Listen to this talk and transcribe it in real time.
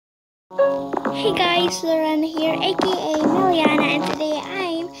Hey guys, Lorena here, aka Miliana, and today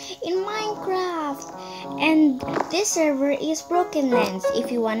I'm in Minecraft. And this server is Broken Lens.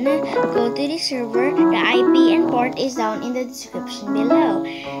 If you wanna go to the server, the IP and port is down in the description below.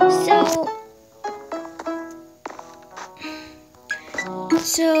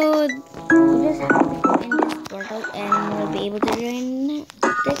 So you just have to go in this portal and you'll be able to join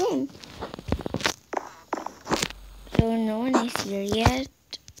the game. So no one is here yet.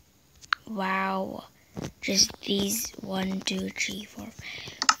 Wow. Just these 1, 2, 3, 4,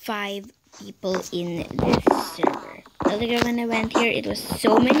 5 people in this server. Earlier when I went here, it was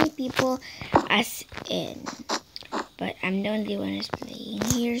so many people as in. But I'm the only one who's playing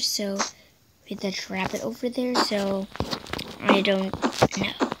here, so with that rabbit over there, so I don't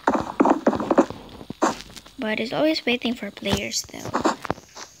know. But it's always waiting for players though.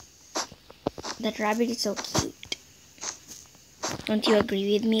 That rabbit is so cute. Don't you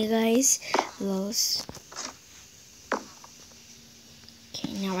agree with me, guys? Los.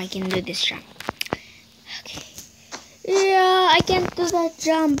 Okay, now I can do this jump. Okay. Yeah, I can't do that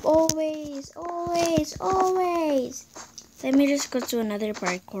jump. Always. Let me just go to another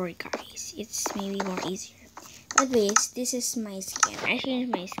parkour, guys. It's maybe more easier. Anyways, this is my skin. I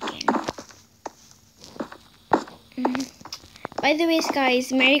changed my skin. By the way,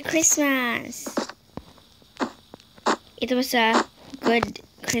 guys, Merry Christmas. It was a good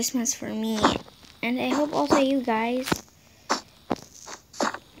Christmas for me. And I hope also you guys.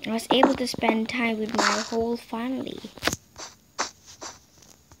 I was able to spend time with my whole family.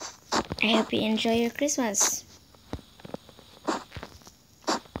 I hope you enjoy your Christmas.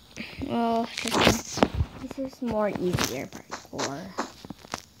 Well, this is more easier parkour.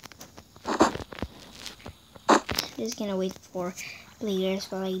 Just gonna wait for players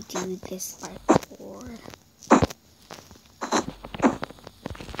while I do this parkour.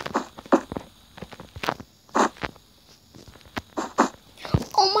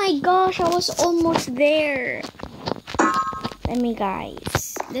 Oh my gosh, I was almost there. Let me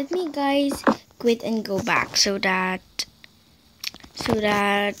guys quit and go back so that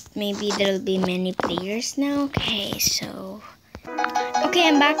maybe there'll be many players now. Okay,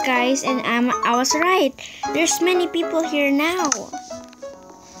 I'm back, guys, and I was right. There's many people here now.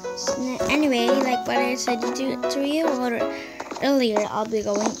 Anyway, like what I said to you earlier, I'll be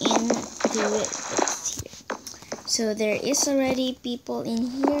going into this here. So there is already people in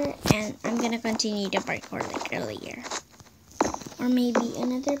here, and I'm gonna continue the parkour like earlier. Or maybe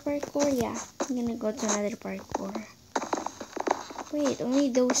another parkour. Yeah, I'm gonna go to another parkour. Wait, only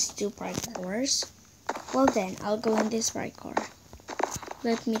those 2 parkours? Well then, I'll go in this parkour.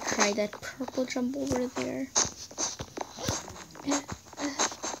 Let me try that purple jump over there.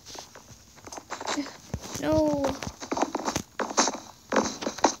 No!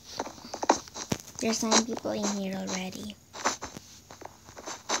 There's 9 people in here already.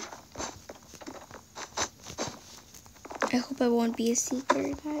 I hope I won't be a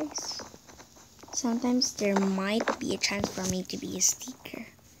seeker, guys. Sometimes there might be a chance for me to be a seeker.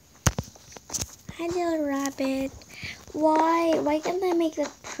 Hi, little rabbit. Why? Why can't I make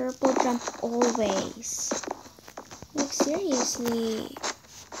that purple jump always? Like, seriously.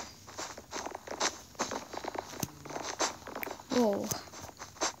 Whoa.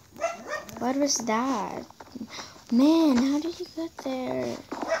 What was that? Man, how did you get there?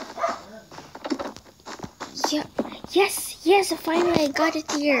 Yeah. Yes, finally I got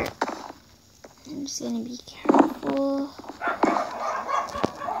it here. I'm just gonna be careful.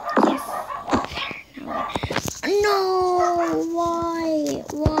 Yes. There, now. No! Why?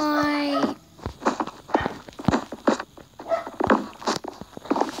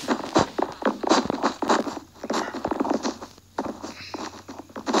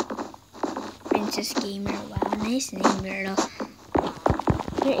 Princess Gamer, wow, nice name, girl.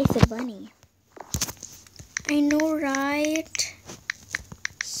 Here is a bunny. I know, right?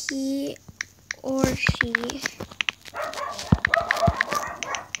 He or she is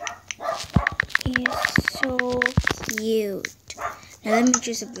so cute. Now let me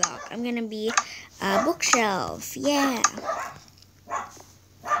choose a block. I'm gonna be a bookshelf. Yeah.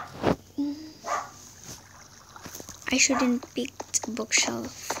 I shouldn't pick a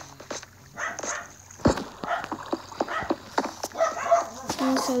bookshelf.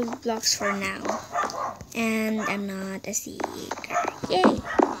 Also blocks for now. And I'm not a seeker. Yay!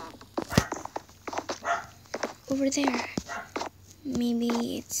 Over there.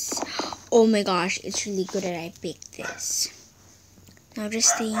 Maybe it's... Oh my gosh, it's really good that I picked this. Now just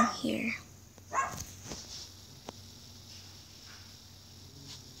staying here.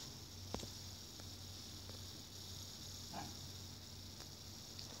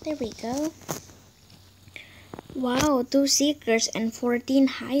 There we go. Wow, 2 seekers and 14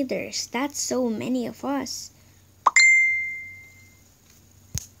 hiders. That's so many of us.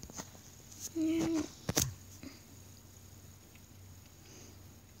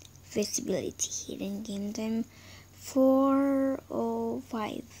 Visibility, hidden game time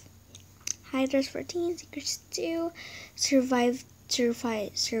 4:05. Hiders 14, seekers 2. Survive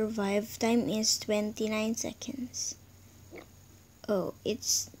time is 29 seconds. Oh,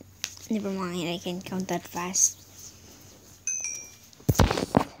 it's never mind. I can count that fast.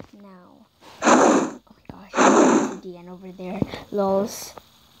 Now, oh my gosh, there's the end over there. Lols.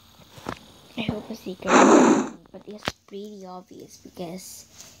 I hope a seeker, but it's pretty obvious because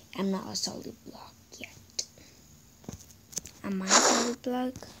I'm not a solid block yet. Am I a solid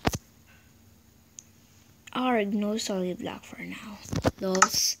block? Or no solid block for now.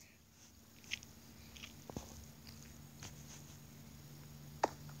 Lols.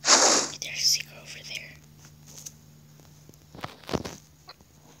 There's a seeker over there.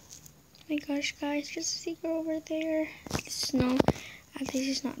 Oh my gosh, guys, there's a seeker over there. At least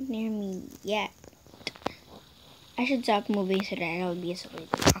it's not near me yet. I should stop moving so that I'll be a solid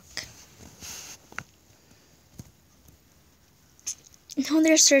block. No,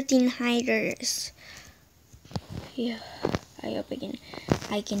 there's 13 hiders. Yeah, I hope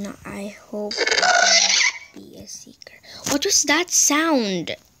I cannot be a seeker. What was that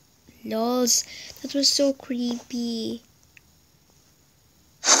sound? Lols, that was so creepy.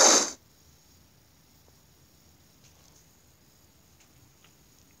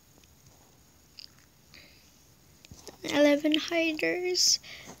 Eleven hiders,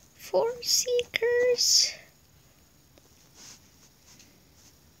 4 seekers.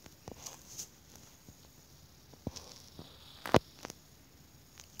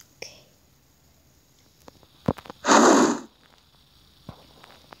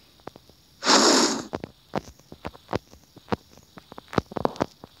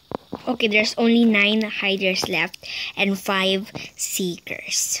 Okay, there's only 9 hiders left and 5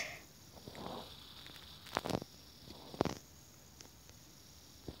 seekers.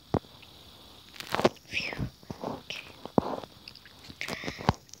 Phew. Okay.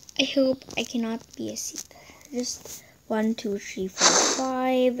 I hope I cannot be a seeker. Just 1, 2, 3, 4,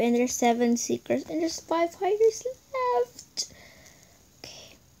 5, and there's 7 seekers, and there's 5 hiders left.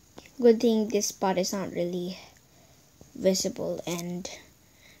 Okay. Good thing this spot is not really visible and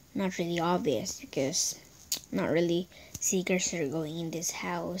not really obvious because not really seekers are going in this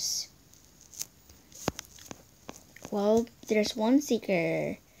house. Well, there's 1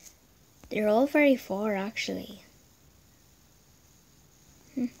 seeker. They're all very far actually.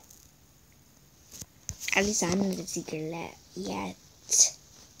 At least I'm not a seeker yet.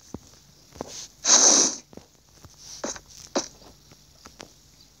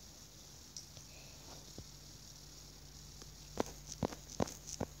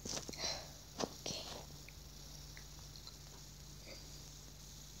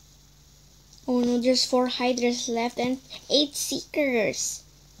 Oh no, there's 4 hiders left and 8 seekers.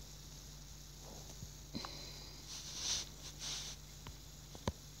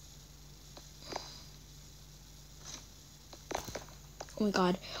 Oh my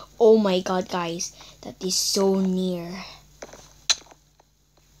god. Oh my god, guys. That is so near.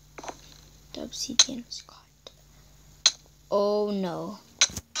 The obsidian was caught. Oh no.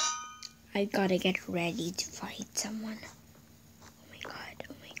 I gotta get ready to fight someone. Oh my god.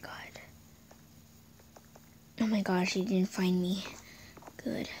 Oh my god. Oh my gosh, he didn't find me.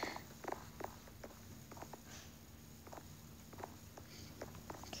 Good.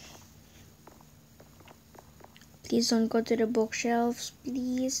 Please don't go to the bookshelves.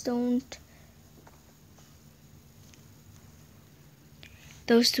 Please don't.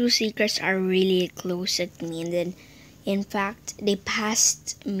 Those 2 seekers are really close at me, and then, in fact, they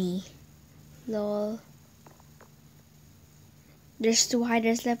passed me. Lol. There's 2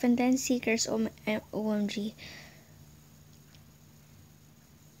 hiders left and 10 seekers. OMG.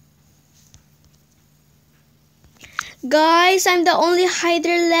 Guys, I'm the only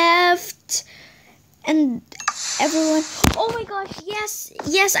hider left. And everyone, oh my gosh, yes,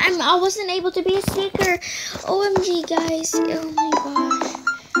 I wasn't able to be a seeker. OMG, guys. Oh my gosh.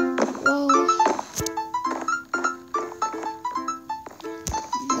 Whoa.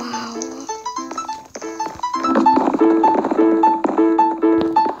 Wow.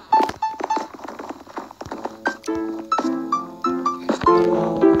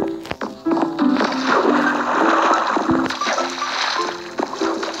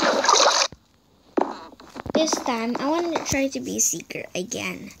 This time, I want to try to be a seeker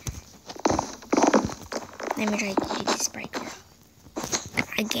again. Let me try to do this breaker.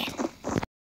 again.